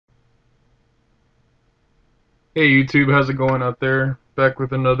Hey YouTube, how's it going out there? Back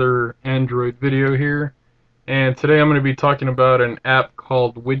with another Android video here. And today I'm going to be talking about an app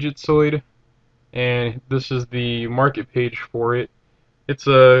called Widgetsoid, and this is the market page for it. It's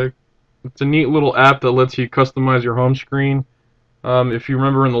a it's a neat little app that lets you customize your home screen. If you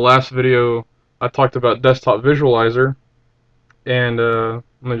remember in the last video, I talked about Desktop Visualizer, and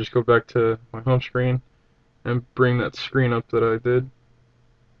let me just go back to my home screen and bring that screen up that I did.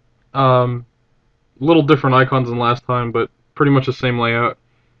 Little different icons than last time, but pretty much the same layout.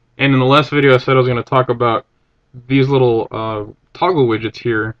 And in the last video I said I was going to talk about these little toggle widgets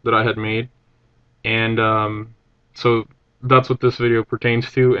here that I had made, and so that's what this video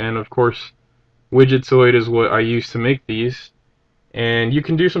pertains to. And of course, Widgetsoid is what I use to make these, and you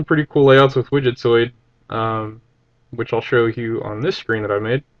can do some pretty cool layouts with Widgetsoid, which I'll show you on this screen that I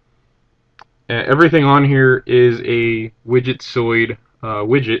made. Everything on here is a Widgetsoid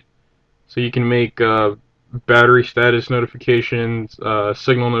widget, so you can make battery status notifications,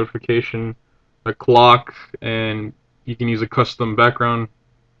 signal notification, a clock, and you can use a custom background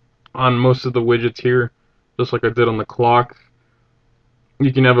on most of the widgets here, just like I did on the clock.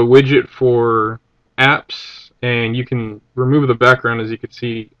 You can have a widget for apps, and you can remove the background. As you can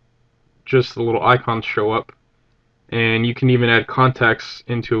see, just the little icons show up, and you can even add contacts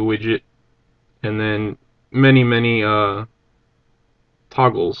into a widget, and then many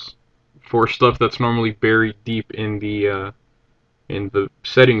toggles for stuff that's normally buried deep in the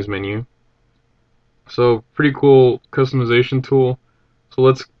settings menu. So pretty cool customization tool. So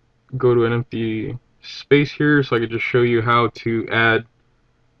let's go to an empty space here so I could just show you how to add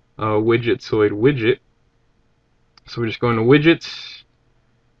a Widgetsoid widget. So we just go into widgets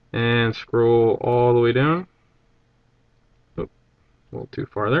and scroll all the way down. Oh, a little too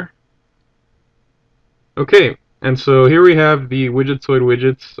far there. Okay, and so here we have the Widgetsoid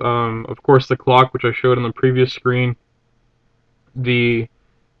widgets. Of course, the clock, which I showed on the previous screen, the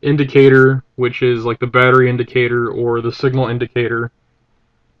indicator, which is like the battery indicator or the signal indicator.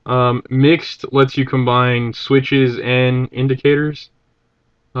 Mixed lets you combine switches and indicators,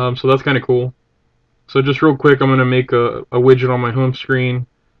 so that's kind of cool. So just real quick, I'm going to make a widget on my home screen.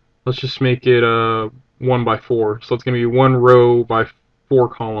 Let's just make it 1 by 4. So it's going to be 1 row by 4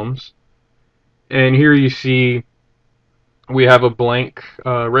 columns. And here you see we have a blank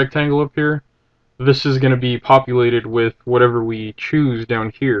rectangle up here. This is going to be populated with whatever we choose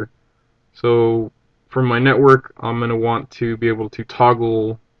down here. So for my network, I'm going to want to be able to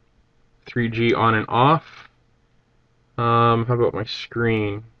toggle 3G on and off. How about my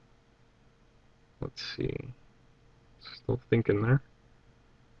screen? Let's see. Still thinking there.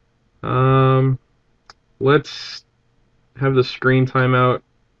 Let's have the screen timeout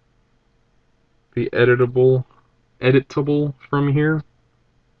be editable from here.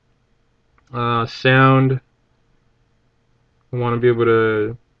 Sound, I want to be able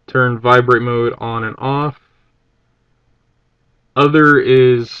to turn vibrate mode on and off. Other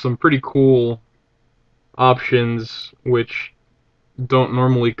is some pretty cool options which don't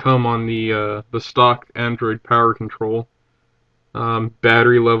normally come on the stock Android power control.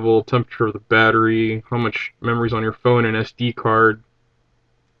 Battery level, temperature of the battery, how much memory's on your phone, and SD card,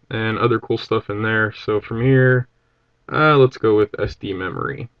 and other cool stuff in there. So from here, let's go with SD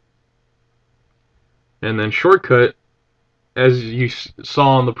memory. And then shortcut, as you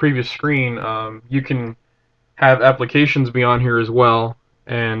saw on the previous screen, you can have applications be on here as well,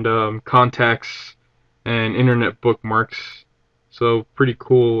 and contacts and internet bookmarks. So pretty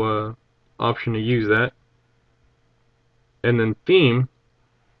cool option to use that. And then theme,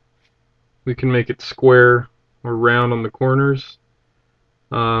 we can make it square or round on the corners.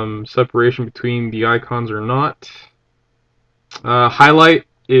 Separation between the icons or not. Highlight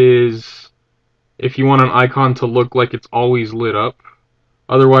is if you want an icon to look like it's always lit up.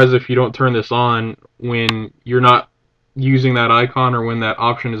 Otherwise, if you don't turn this on when you're not using that icon or when that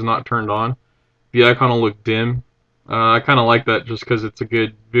option is not turned on, the icon will look dim. I kind of like that just because it's a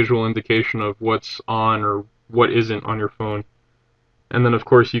good visual indication of what's on or what isn't on your phone. And then of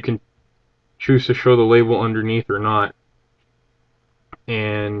course you can choose to show the label underneath or not,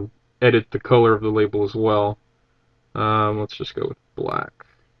 and edit the color of the label as well. Let's just go with black.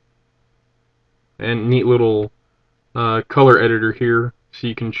 And neat little color editor here, so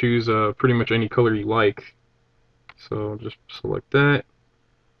you can choose pretty much any color you like. So just select that.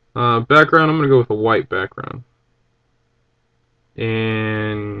 Background, I'm going to go with a white background.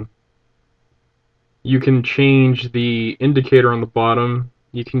 And you can change the indicator on the bottom.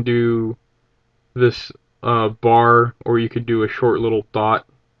 You can do this bar, or you could do a short little dot.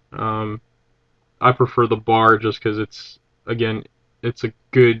 I prefer the bar just because it's, again, it's a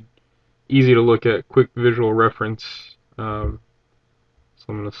good, easy to look at, quick visual reference. So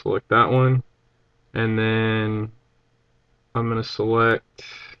I'm going to select that one, and then I'm going to select,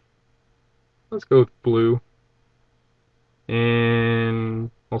 let's go with blue,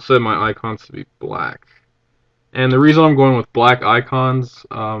 and I'll set my icons to be black. And the reason I'm going with black icons,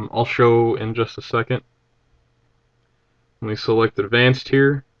 I'll show in just a second. Let me select advanced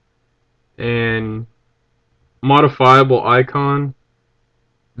here, and modifiable icon,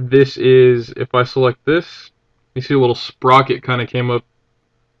 this is, if I select this, you see a little sprocket kind of came up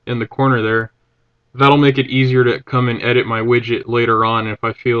in the corner there. That'll make it easier to come and edit my widget later on if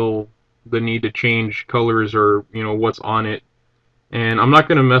I feel the need to change colors or what's on it. And I'm not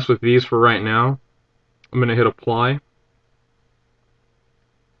going to mess with these for right now. I'm going to hit apply.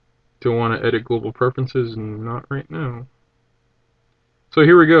 Do I want to edit global preferences? Not right now. So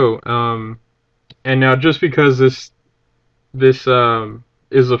here we go. And now just because this is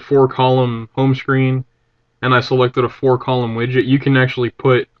a 4-column home screen and I selected a 4-column widget, you can actually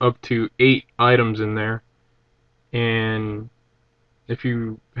put up to 8 items in there. And if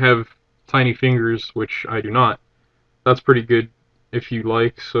you have tiny fingers, which I do not, that's pretty good if you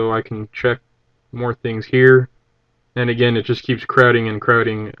like. So I can check more things here, and again it just keeps crowding and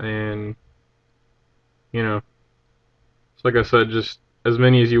crowding, and so like I said, just as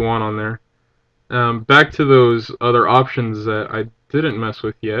many as you want on there. Back to those other options that I didn't mess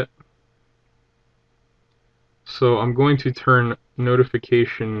with yet. So I'm going to turn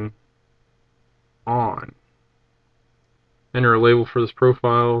notification on. Enter a label for this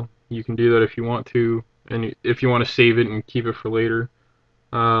profile. You can do that if you want to, and if you want to save it and keep it for later,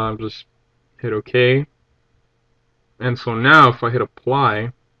 just hit OK. And so now if I hit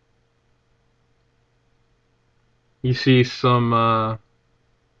apply, you see some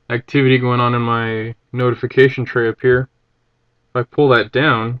activity going on in my notification tray up here. If I pull that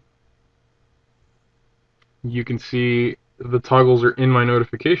down, you can see the toggles are in my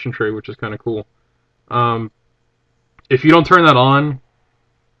notification tray, which is kind of cool. If you don't turn that on,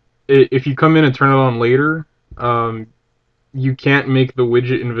 if you come in and turn it on later, you can't make the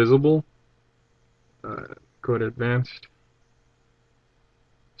widget invisible. Go to advanced.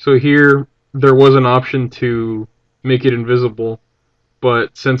 So here there was an option to make it invisible,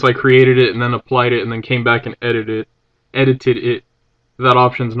 but since I created it and then applied it and then came back and edited it, that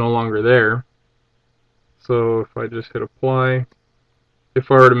option's no longer there. So if I just hit apply, if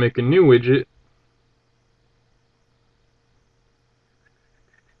I were to make a new widget,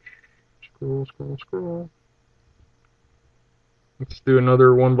 scroll. Let's do another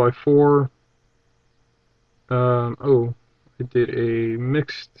 1x4. Oh, I did a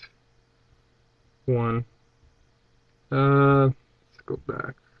mixed one. Let's go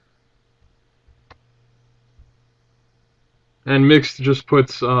back. And mixed just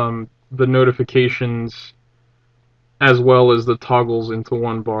puts the notifications as well as the toggles into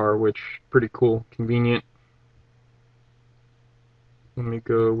one bar, which is pretty cool, convenient. Let me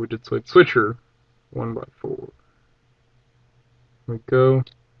go Widgetsoid switcher 1x4. There we go.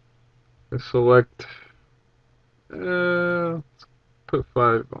 I select. Let's put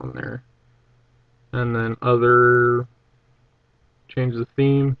 5 on there, and then other. Change the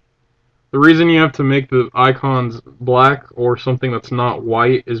theme. The reason you have to make the icons black or something that's not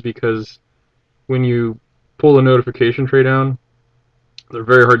white is because when you pull the notification tray down, they're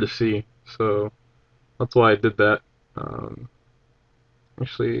very hard to see. So that's why I did that.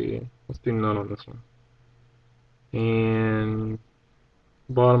 Actually, let's do none on this one. And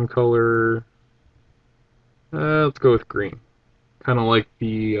bottom color, let's go with green. Kind of like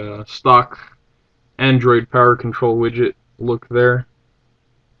the stock Android power control widget look there.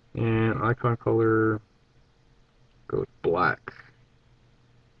 And icon color, go with black.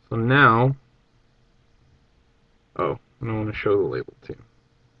 So now, oh, and I want to show the label too.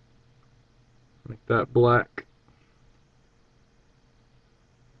 Make that black.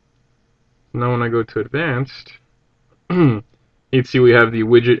 Now when I go to advanced, you'd see we have the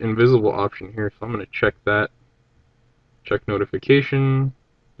widget invisible option here, so I'm going to check that. Check notification,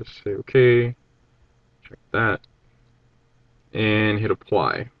 just say OK, check that, and hit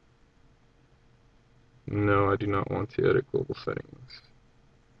apply. No, I do not want to edit global settings.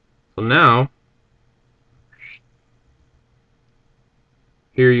 So now,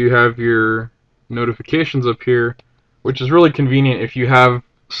 here you have your notifications up here, which is really convenient if you have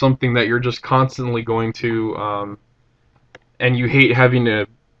something that you're just constantly going to, and you hate having to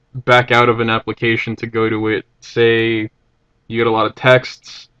back out of an application to go to it. Say you get a lot of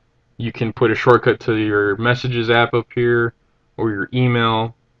texts, you can put a shortcut to your messages app up here, or your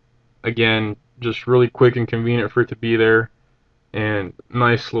email. Again, just really quick and convenient for it to be there, and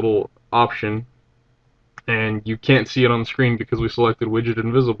nice little option, and you can't see it on the screen because we selected widget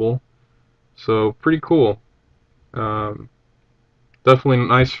invisible. So pretty cool. Definitely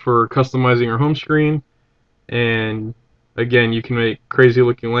nice for customizing your home screen, and again, you can make crazy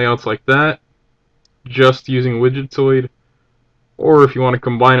looking layouts like that just using Widgetsoid, or if you want to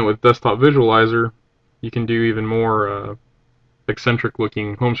combine it with Desktop Visualizer, you can do even more eccentric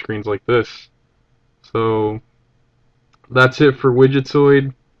looking home screens like this. So that's it for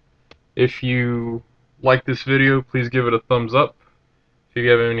Widgetsoid. If you like this video, please give it a thumbs up. If you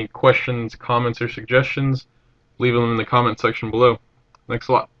have any questions, comments, or suggestions, leave them in the comment section below. Thanks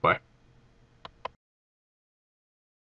a lot. Bye.